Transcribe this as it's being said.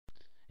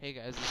Hey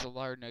guys, it's a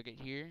Lard Nugget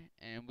here,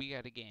 and we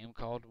got a game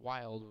called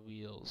Wild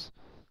Wheels.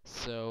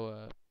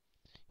 So,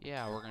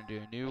 yeah, we're gonna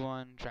do a new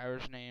one.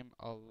 Driver's name,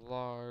 a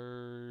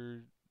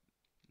Lard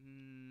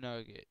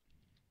Nugget.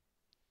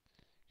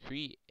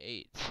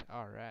 Create.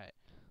 Alright.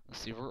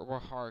 Let's see, we're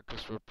hard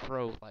because we're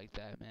pro like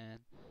that, man.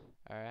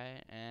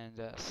 Alright,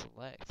 and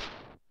select.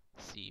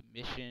 Let's see,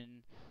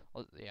 mission.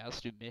 Yeah,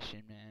 let's do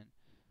mission, man.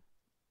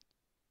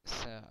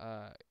 So,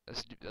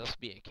 let's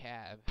be a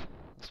cab.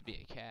 Let's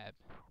be a cab.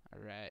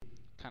 Alright.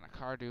 What kind of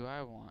car do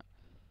I want?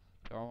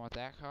 Do I want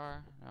that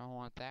car? Do I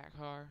want that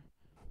car?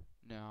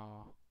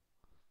 No.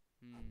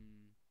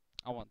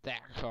 I want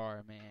that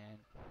car, man.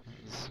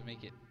 Let's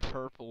make it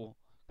purple,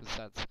 cause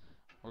that's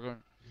we're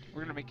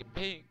gonna make it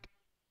pink.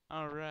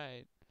 All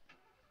right.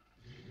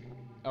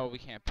 Oh, we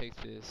can't pick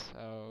this.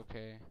 Oh,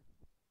 okay.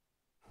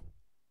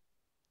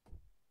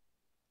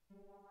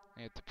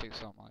 We have to pick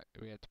something like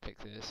we have to pick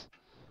this.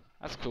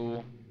 That's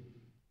cool.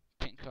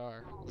 Pink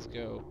car. Let's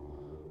go.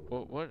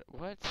 What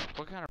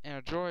kind of and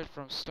a droid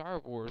from Star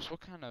Wars?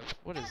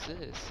 What is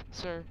this?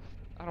 Sir,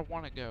 I don't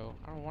wanna go.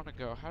 I don't wanna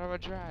go. How do I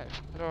drive?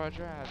 How do I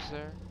drive,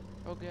 sir?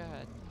 Oh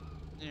god.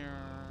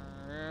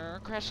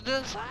 Crash into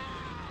the side!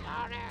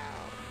 Oh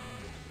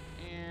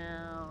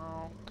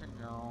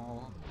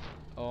no.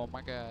 Oh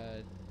my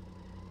god.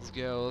 Let's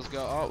go, let's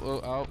go.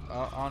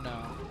 Oh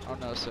no. Oh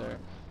no, sir.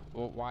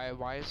 Well,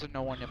 why is there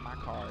no one in my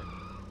car?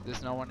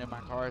 There's no one in my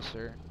car,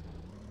 sir.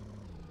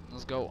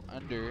 Let's go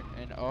under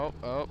and oh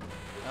no.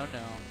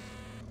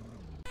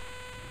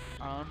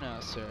 Oh no,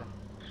 sir.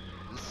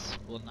 This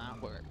will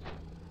not work.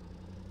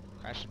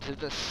 Crash into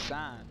the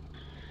sign.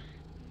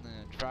 And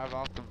then drive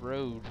off the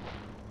road.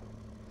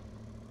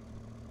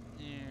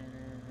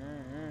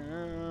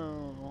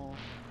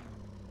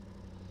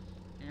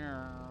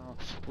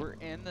 We're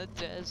in the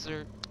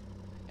desert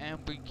and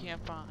we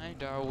can't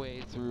find our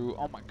way through.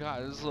 Oh my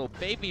god, there's little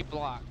baby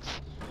blocks.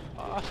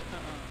 Oh,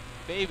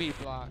 baby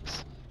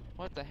blocks.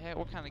 What the heck?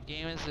 What kind of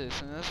game is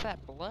this? And is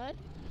that blood?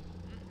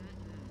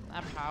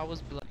 That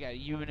powers blood. We got a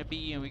U and a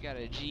B, and we got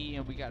a G,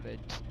 and we got a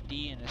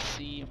D and a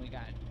C, and we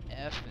got an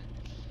F, and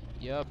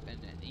yup,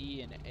 and an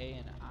E and an A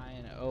and an I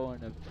and an O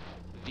and a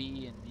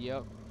V, and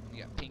yup. We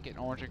got pink and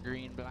orange and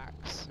green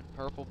blocks and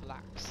purple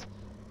blocks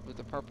with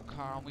the purple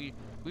car. And we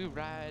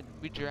riding,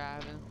 we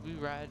driving, we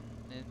riding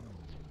and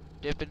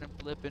dipping and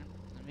flipping,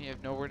 and we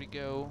have nowhere to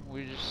go.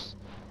 We just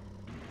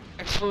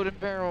exploding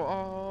barrel.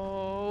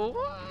 Oh,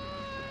 what?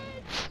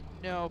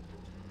 Nope.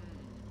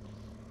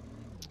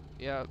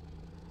 Yep.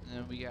 And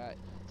then we got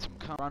some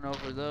run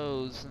over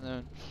those, and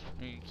then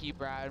we keep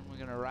riding. We're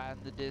gonna ride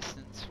in the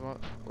distance. Where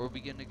are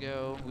we gonna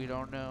go? We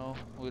don't know.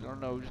 We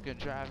don't know. We're just gonna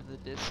drive in the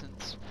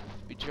distance.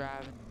 We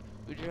driving.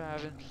 We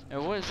driving.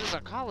 And what is this?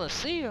 A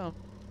coliseum?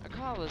 A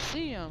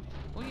coliseum?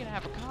 We're gonna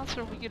have a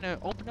concert. We're gonna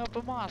open up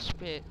a mosh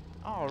pit.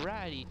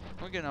 Alrighty.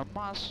 We're gonna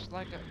mosh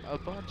like a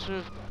bunch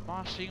of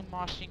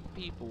moshing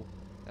people.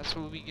 That's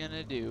what we're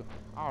gonna do.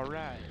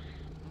 Alright.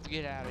 Let's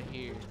get out of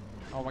here.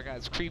 Oh my god,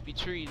 it's creepy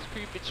trees,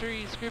 creepy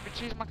trees, creepy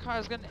trees. My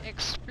car's gonna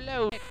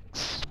explode.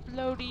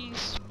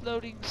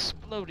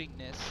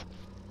 Explodingness.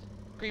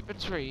 Creeper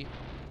tree.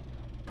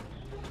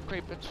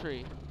 Creeper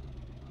tree.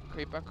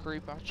 Creeper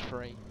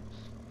tree.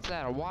 Is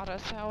that a water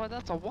tower?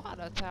 That's a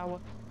water tower.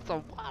 That's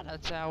a water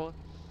tower.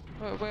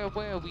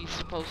 Where are we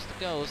supposed to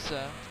go,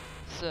 sir?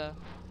 Sir,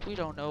 we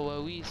don't know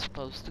where we're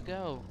supposed to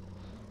go.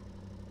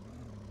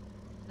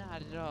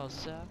 Not at all,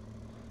 sir.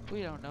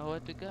 We don't know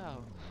where to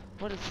go.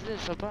 What is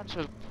this? A bunch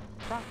of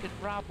fucking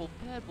rubble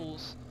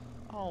pebbles.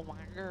 Oh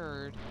my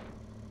god.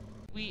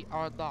 We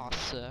are lost,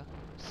 sir.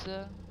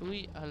 Sir,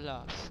 we are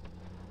lost.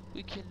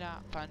 We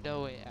cannot find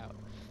our way out.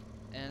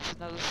 And it's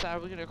another side.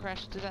 We're gonna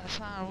crash into that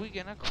sign. We're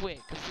gonna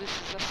quit. Because this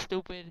is a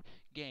stupid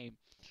game.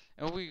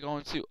 And we're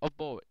going to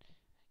abort.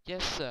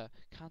 Yes, sir.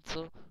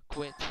 Cancel.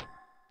 Quit.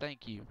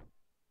 Thank you.